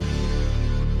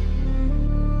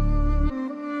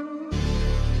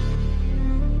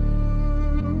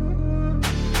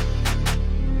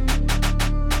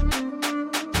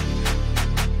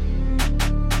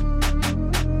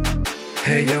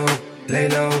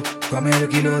con medio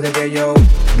kilo de que yo.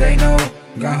 They know,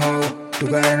 ganjo, tú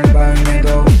caes en el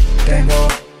pavimento. Tengo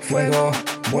fuego,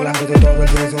 volando de todo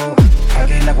el hueso.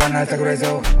 Aquí en la Juana está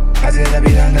grueso, así es la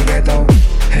vida en el gueto.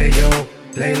 Hey yo,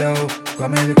 lay low,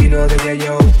 con medio kilo de que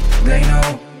yo. They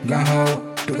know,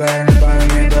 ganjo, tú caes en el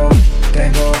pavimento.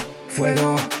 Tengo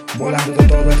fuego, volando de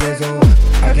todo el hueso.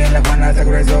 Aquí en la Juana está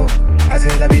grueso, así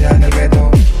es la vida en el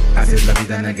gueto. Así es la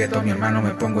vida en el gueto, mi hermano,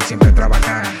 me pongo siempre a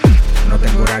trabajar. No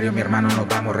tengo horario, mi hermano, nos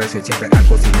vamos recio siempre a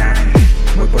cocinar.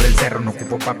 Voy por el cerro, no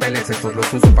ocupo papeles, estos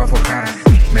los uso pa' forjar.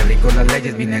 Me brinco las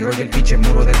leyes, mi negro y el pinche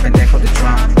muro del pendejo de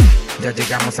Trump. Ya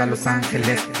llegamos a Los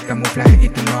Ángeles, camuflaje y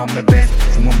tú no me ves.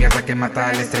 Fumo mierda que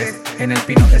mata el estrés, en el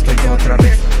pino estoy otra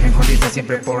vez. En jodiza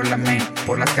siempre por la main,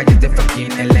 por las calles de fucking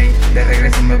LA. De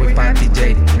regreso me voy pa'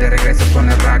 DJ, de regreso con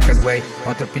las racas, wey.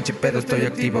 Otro pinche pedo, estoy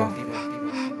activo.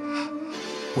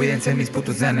 Cuídense mis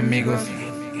putos enemigos,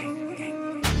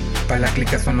 pa' la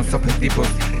clica son los objetivos,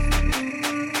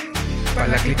 pa'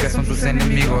 la clica son tus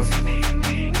enemigos.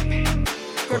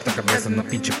 Corta cabezas, no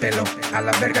pinche pelo. A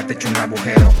la verga te echo un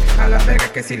agujero. A la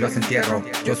verga que si los entierro.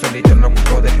 Yo solito no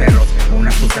ocupo de perros.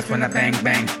 Una puta suena bang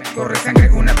bang. Corre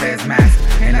sangre una vez más.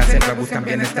 En la selva buscan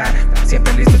bienestar,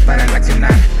 siempre listos para el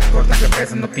accionar. Corta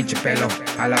cabezas, no pinche pelo.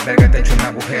 A la verga te echo un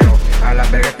agujero. A la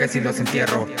verga que si los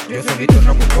entierro. Yo solito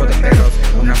no ocupo de perros.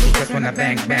 Una puta suena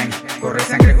bang bang. Corre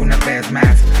sangre una vez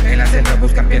más. En la selva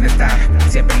buscan bienestar,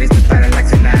 siempre listos para el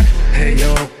accionar. Hey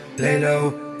yo, lay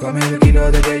low, con medio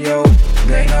kilo de que yo.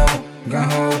 They know,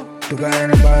 ganjo, tú caes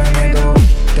en el pavimento.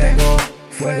 Tengo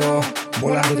fuego,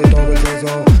 volando de todo el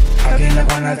hueso. Aquí en la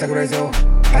Juana está grueso,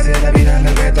 así es la vida en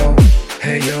el gueto.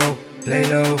 Hey yo, lay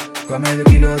low, con medio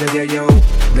kilo de que yo.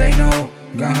 They know,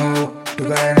 ganjo, tú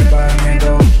caes en el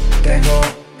pavimento. Tengo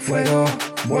fuego,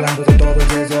 volando de todo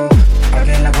el hueso.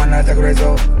 Aquí en la Juana está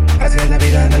grueso, así es la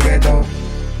vida en el gueto.